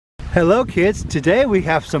Hello kids, today we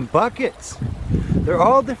have some buckets. They're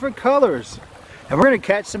all different colors and we're going to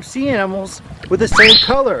catch some sea animals with the same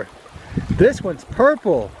color. This one's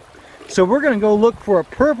purple, so we're going to go look for a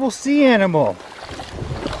purple sea animal.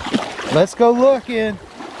 Let's go looking.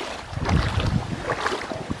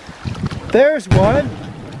 There's one.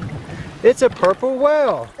 It's a purple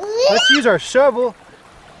whale. Let's use our shovel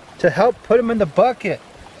to help put him in the bucket.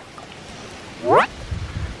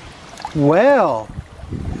 Whale.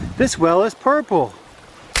 This whale is purple.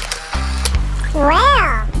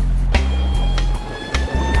 Wow.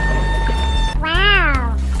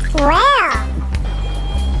 Wow. Wow.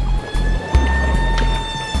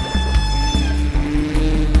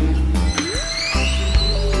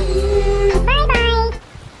 Bye-bye.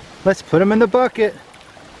 Let's put him in the bucket.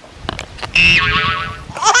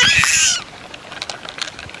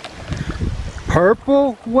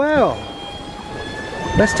 Purple whale.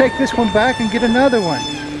 Let's take this one back and get another one.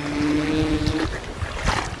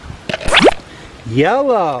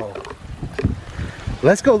 Yellow.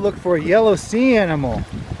 Let's go look for a yellow sea animal.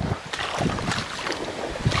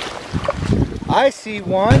 I see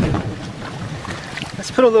one.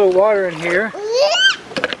 Let's put a little water in here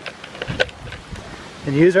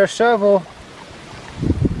and use our shovel.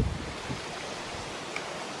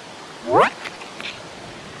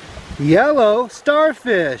 Yellow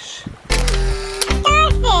starfish.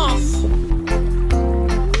 Starfish.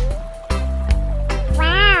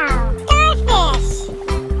 Wow, starfish.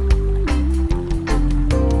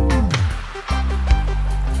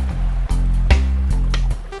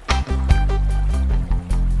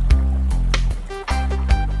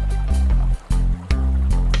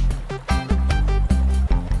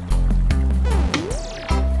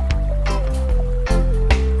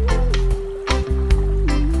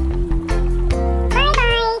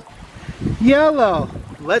 Bye-bye. Yellow.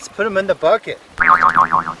 Let's put them in the bucket.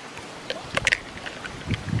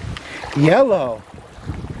 Yellow.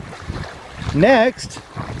 Next,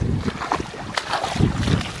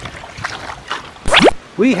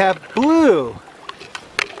 we have blue.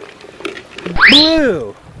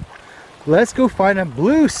 Blue. Let's go find a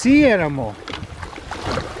blue sea animal.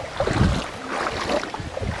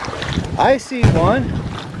 I see one.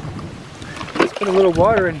 Let's put a little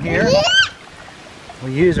water in here.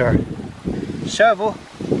 We'll use our shovel.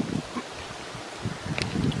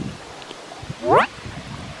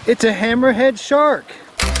 It's a hammerhead shark.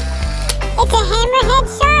 It's a hammerhead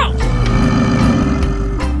shark.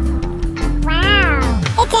 Wow,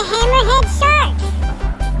 it's a hammerhead shark.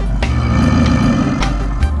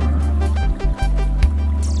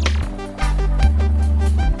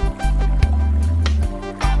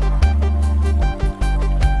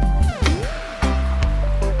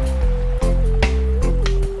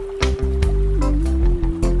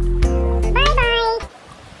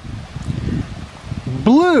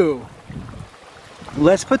 Blue.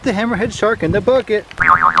 Let's put the hammerhead shark in the bucket.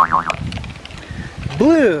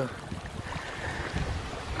 Blue.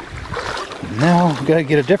 Now we gotta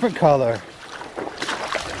get a different color.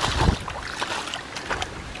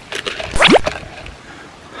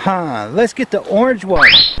 Let's get the orange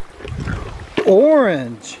one.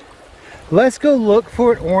 Orange. Let's go look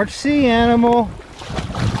for an orange sea animal.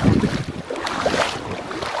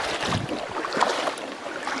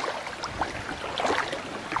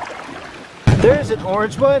 There's an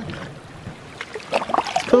orange one.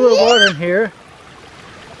 Let's put a little water in here.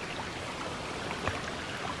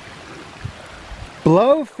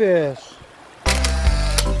 Blowfish.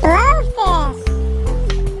 Blowfish.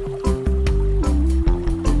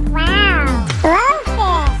 Wow,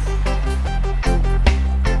 blowfish.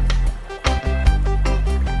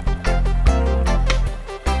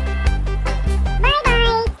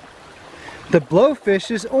 Bye-bye. The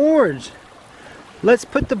blowfish is orange. Let's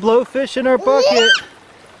put the blowfish in our bucket.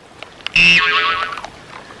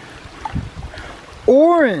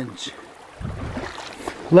 Orange.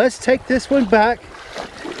 Let's take this one back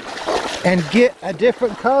and get a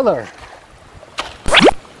different color.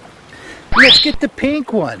 Let's get the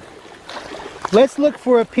pink one. Let's look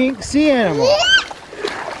for a pink sea animal.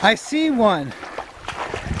 I see one.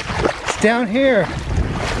 It's down here.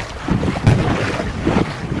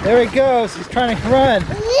 There he goes. He's trying to run.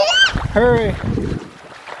 Hurry.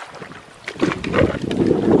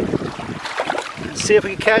 Let's see if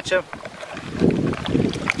we can catch him.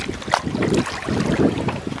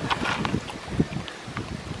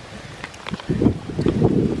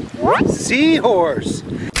 Seahorse.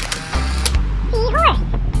 Seahorse.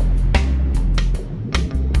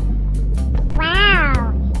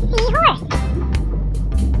 Wow, seahorse.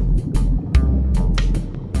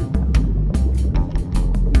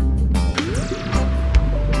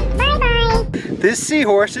 Bye. This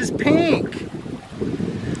seahorse is pink.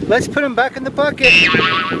 Let's put him back in the bucket.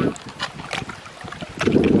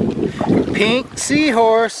 Pink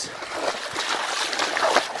seahorse.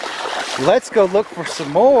 Let's go look for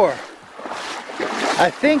some more. I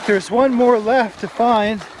think there's one more left to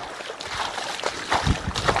find.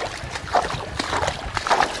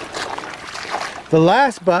 The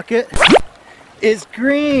last bucket is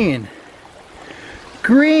green.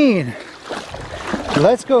 Green.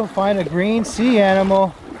 Let's go find a green sea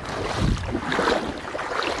animal.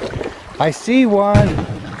 I see one.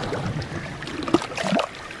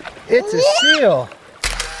 It's a seal.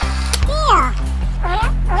 Seal.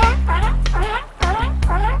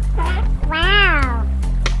 Wow.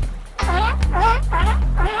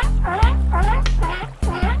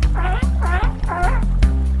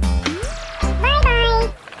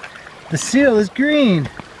 Bye-bye. The seal is green.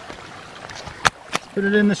 Put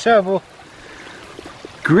it in the shovel.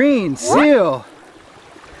 Green seal.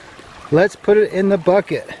 Let's put it in the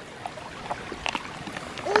bucket.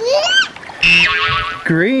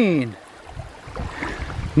 Green.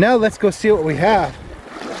 Now let's go see what we have.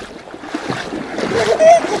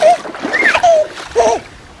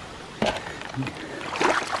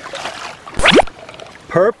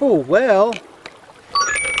 Purple whale.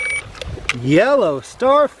 Yellow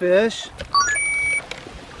starfish.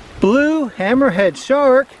 Blue hammerhead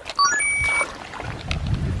shark.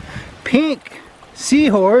 Pink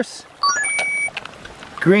seahorse.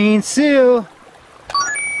 Green seal.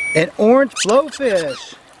 And orange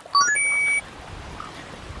blowfish.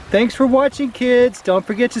 Thanks for watching, kids. Don't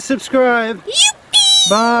forget to subscribe.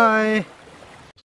 Bye.